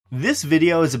This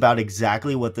video is about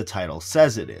exactly what the title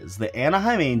says it is. The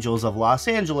Anaheim Angels of Los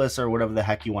Angeles, or whatever the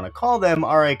heck you want to call them,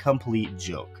 are a complete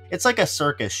joke. It's like a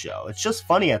circus show. It's just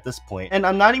funny at this point, and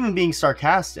I'm not even being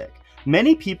sarcastic.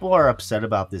 Many people are upset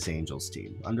about this Angels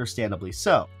team, understandably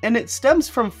so, and it stems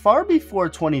from far before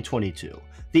 2022.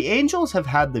 The Angels have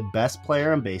had the best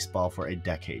player in baseball for a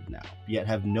decade now, yet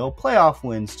have no playoff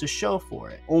wins to show for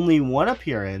it. Only one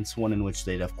appearance, one in which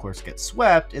they'd of course get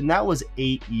swept, and that was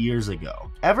 8 years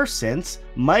ago. Ever since,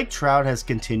 Mike Trout has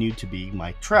continued to be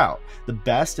Mike Trout, the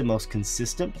best and most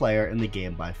consistent player in the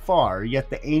game by far, yet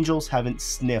the Angels haven't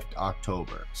sniffed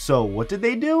October. So what did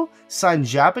they do? Sign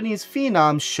Japanese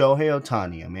phenom Shohei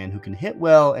Ohtani, a man who can hit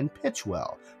well and pitch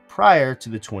well, prior to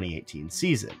the 2018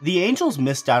 season. The Angels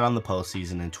missed out on the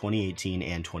postseason in 2018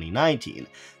 and 2019,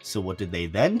 so what did they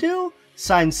then do?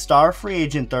 Signed star free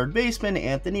agent third baseman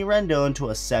Anthony Rendon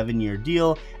to a 7-year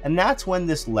deal, and that's when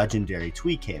this legendary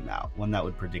tweet came out, one that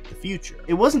would predict the future.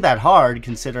 It wasn't that hard,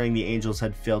 considering the Angels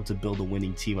had failed to build a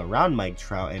winning team around Mike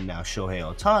Trout and now Shohei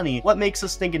Ohtani. What makes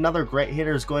us think another great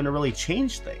hitter is going to really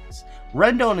change things?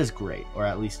 Rendon is great, or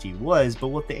at least he was, but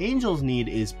what the Angels need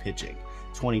is pitching.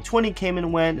 2020 came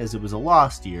and went as it was a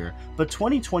lost year, but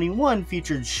 2021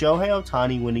 featured Shohei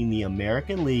Ohtani winning the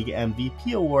American League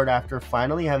MVP award after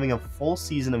finally having a full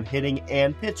season of hitting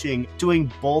and pitching, doing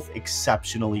both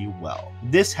exceptionally well.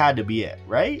 This had to be it,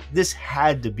 right? This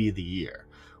had to be the year.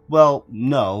 Well,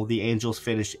 no, the Angels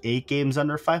finished 8 games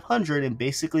under 500 and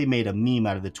basically made a meme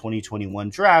out of the 2021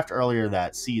 draft earlier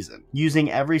that season,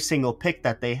 using every single pick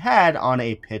that they had on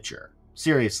a pitcher.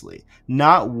 Seriously,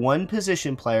 not one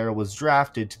position player was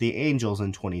drafted to the Angels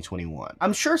in 2021.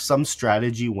 I'm sure some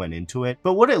strategy went into it,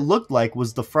 but what it looked like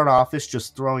was the front office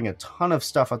just throwing a ton of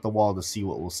stuff at the wall to see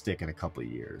what will stick in a couple of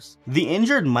years. The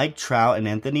injured Mike Trout and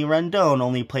Anthony Rendon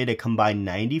only played a combined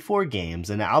 94 games,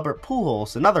 and Albert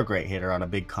Pujols, another great hitter on a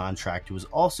big contract who was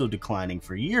also declining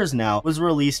for years now, was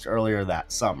released earlier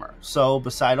that summer. So,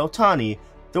 beside Ohtani,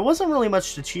 there wasn't really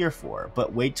much to cheer for,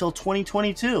 but wait till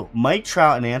 2022. Mike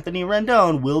Trout and Anthony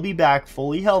Rendon will be back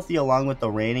fully healthy along with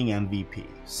the reigning MVP.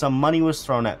 Some money was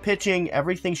thrown at pitching,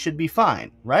 everything should be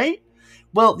fine, right?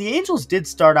 Well, the Angels did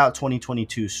start out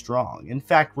 2022 strong. In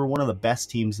fact, we're one of the best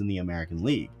teams in the American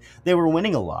League. They were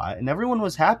winning a lot, and everyone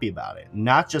was happy about it,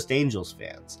 not just Angels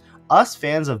fans. Us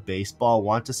fans of baseball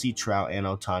want to see Trout and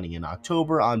Ohtani in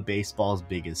October on baseball's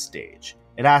biggest stage.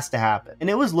 It has to happen. And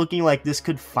it was looking like this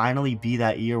could finally be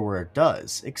that year where it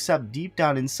does, except deep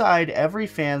down inside, every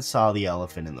fan saw the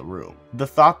elephant in the room. The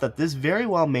thought that this very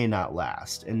well may not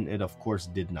last, and it of course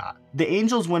did not. The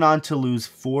Angels went on to lose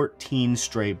 14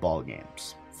 straight ball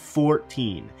games.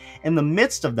 14. In the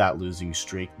midst of that losing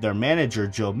streak, their manager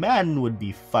Joe Maddon would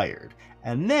be fired.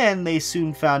 And then they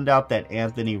soon found out that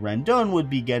Anthony Rendon would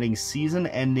be getting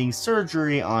season-ending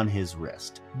surgery on his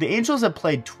wrist. The Angels have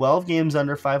played 12 games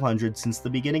under 500 since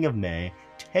the beginning of May,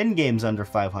 10 games under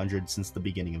 500 since the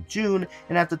beginning of June,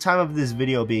 and at the time of this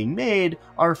video being made,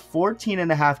 are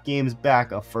 14.5 games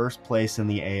back of first place in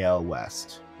the AL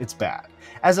West. It's bad.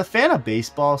 As a fan of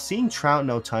baseball, seeing Trout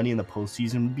and Ohtani in the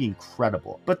postseason would be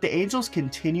incredible, but the Angels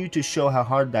continue to show how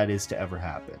hard that is to ever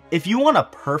happen. If you want a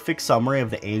perfect summary of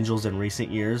the Angels in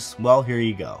recent years, well, here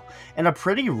you go. In a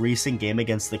pretty recent game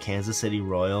against the Kansas City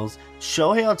Royals,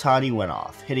 Shohei Ohtani went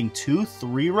off, hitting 2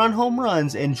 3-run home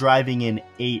runs and driving in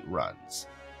 8 runs.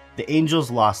 The Angels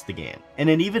lost the game. In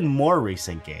an even more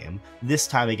recent game, this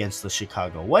time against the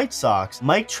Chicago White Sox,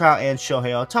 Mike Trout and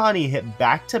Shohei Ohtani hit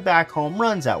back-to-back home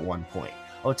runs at one point.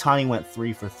 Ohtani went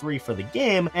 3 for 3 for the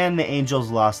game, and the Angels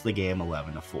lost the game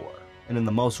 11-4. And in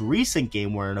the most recent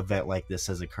game where an event like this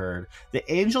has occurred,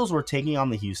 the Angels were taking on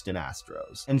the Houston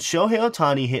Astros, and Shohei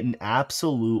Ohtani hit an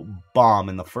absolute bomb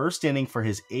in the first inning for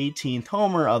his 18th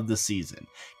homer of the season,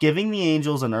 giving the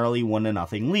Angels an early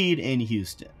 1-0 lead in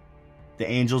Houston. The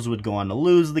Angels would go on to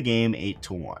lose the game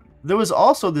 8-1. There was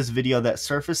also this video that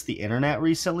surfaced the internet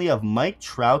recently of Mike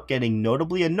Trout getting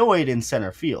notably annoyed in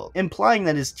center field, implying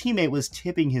that his teammate was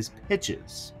tipping his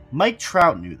pitches. Mike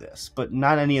Trout knew this, but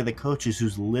not any of the coaches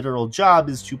whose literal job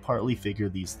is to partly figure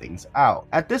these things out.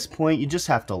 At this point, you just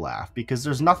have to laugh, because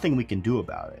there's nothing we can do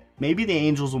about it. Maybe the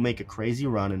Angels will make a crazy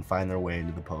run and find their way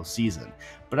into the postseason,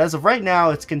 but as of right now,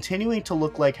 it's continuing to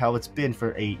look like how it's been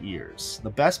for 8 years. The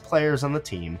best players on the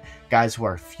team, guys who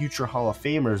are future Hall of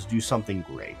Famers, do something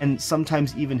great, and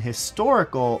sometimes even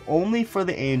historical, only for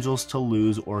the Angels to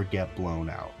lose or get blown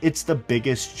out. It's the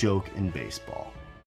biggest joke in baseball.